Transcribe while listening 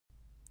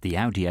The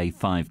Audi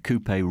A5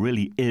 Coupe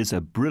really is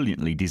a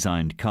brilliantly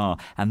designed car,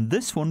 and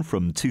this one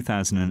from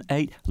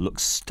 2008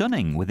 looks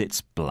stunning with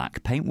its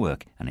black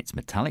paintwork, and it's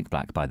metallic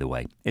black, by the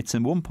way. It's a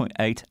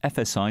 1.8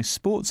 FSI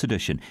Sports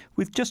Edition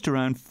with just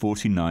around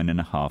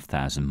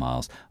 49,500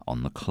 miles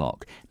on the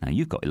clock. Now,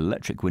 you've got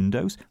electric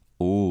windows,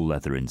 all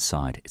leather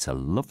inside. It's a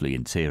lovely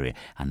interior,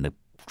 and the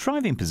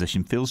driving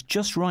position feels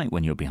just right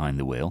when you're behind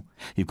the wheel.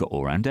 You've got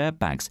all-round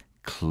airbags,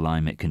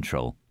 climate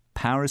control,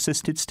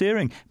 power-assisted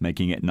steering,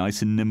 making it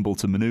nice and nimble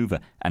to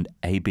manoeuvre, and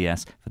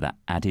ABS for that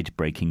added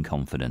braking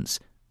confidence.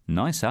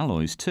 Nice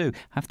alloys too,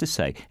 have to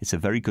say. It's a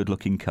very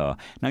good-looking car.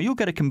 Now, you'll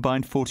get a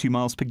combined 40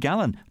 miles per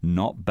gallon.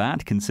 Not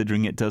bad,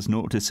 considering it does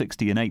 0 to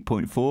 60 in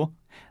 8.4.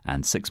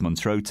 And 6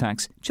 months road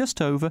tax,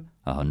 just over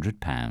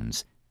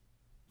 £100.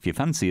 If you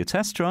fancy a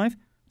test drive,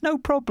 no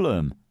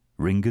problem.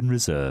 Ring and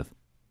reserve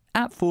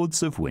at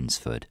Fords of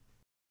Winsford.